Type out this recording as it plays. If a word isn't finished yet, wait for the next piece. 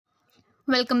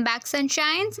Welcome back,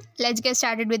 Sunshines. Let's get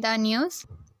started with our news.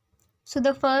 So,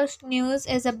 the first news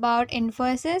is about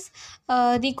Infosys.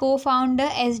 The co founder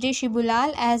SD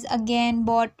Shibulal has again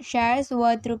bought shares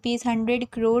worth rupees 100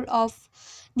 crore of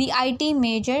the IT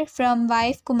major from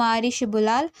wife Kumari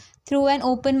Shibulal through an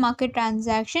open market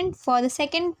transaction for the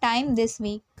second time this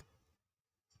week.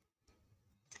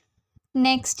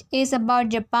 Next is about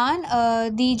Japan.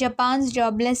 The Japan's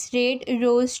jobless rate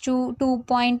rose to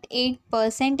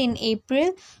 2.8% in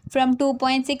April from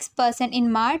 2.6%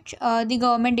 in March, the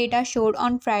government data showed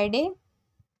on Friday.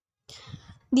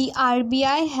 The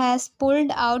RBI has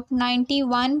pulled out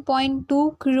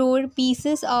 91.2 crore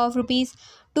pieces of rupees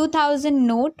 2000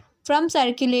 note from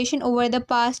circulation over the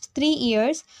past 3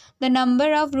 years. The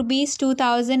number of rupees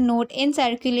 2000 note in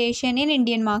circulation in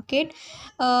Indian market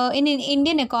in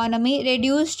Indian economy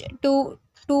reduced to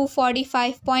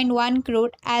 245.1 crore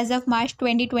as of March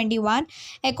 2021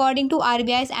 according to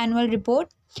RBI's annual report.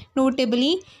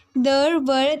 Notably, there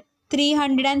were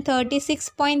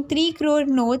 336.3 crore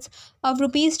notes of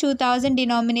rupees 2000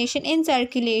 denomination in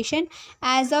circulation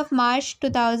as of March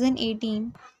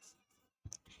 2018.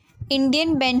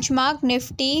 Indian benchmark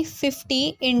Nifty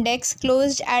 50 index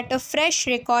closed at a fresh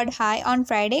record high on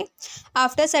Friday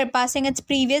after surpassing its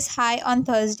previous high on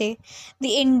Thursday.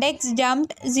 The index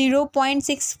jumped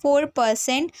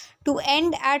 0.64% to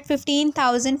end at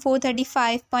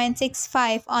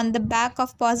 15,435.65 on the back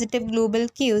of positive global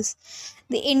cues.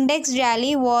 The index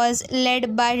rally was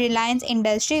led by Reliance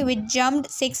Industry, which jumped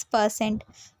 6%.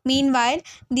 Meanwhile,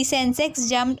 the Sensex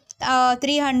jumped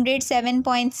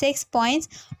 307.6 points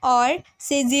or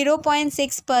say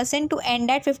 0.6% to end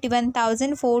at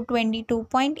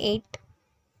 51,422.8.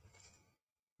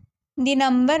 The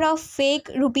number of fake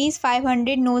rupees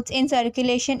 500 notes in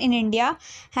circulation in India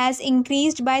has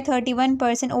increased by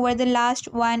 31% over the last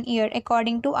 1 year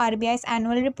according to RBI's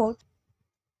annual report.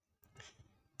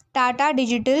 Tata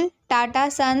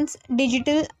Sons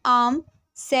digital arm,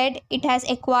 said it has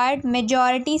acquired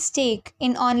majority stake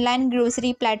in online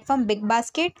grocery platform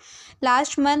BigBasket.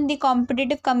 Last month, the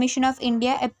Competitive Commission of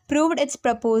India approved its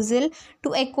proposal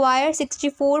to acquire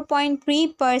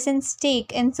 64.3%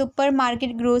 stake in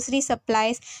supermarket grocery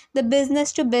supplies, the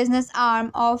business-to-business arm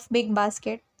of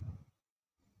BigBasket.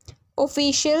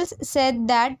 Officials said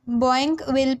that Boeing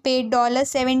will pay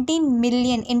 $17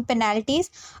 million in penalties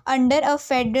under a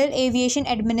Federal Aviation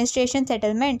Administration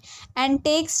settlement and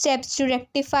take steps to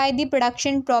rectify the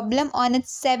production problem on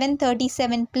its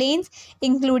 737 planes,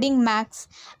 including MAX.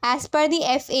 As per the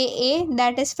FAA,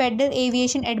 that is Federal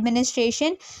Aviation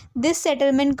Administration, this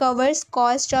settlement covers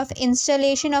cost of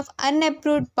installation of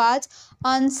unapproved parts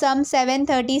on some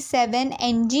 737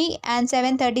 NG and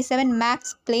 737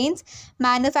 MAX planes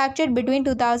manufactured between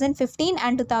 2015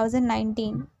 and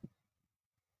 2019.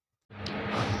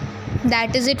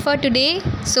 That is it for today.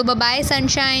 So bye bye,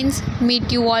 sunshines.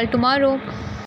 Meet you all tomorrow.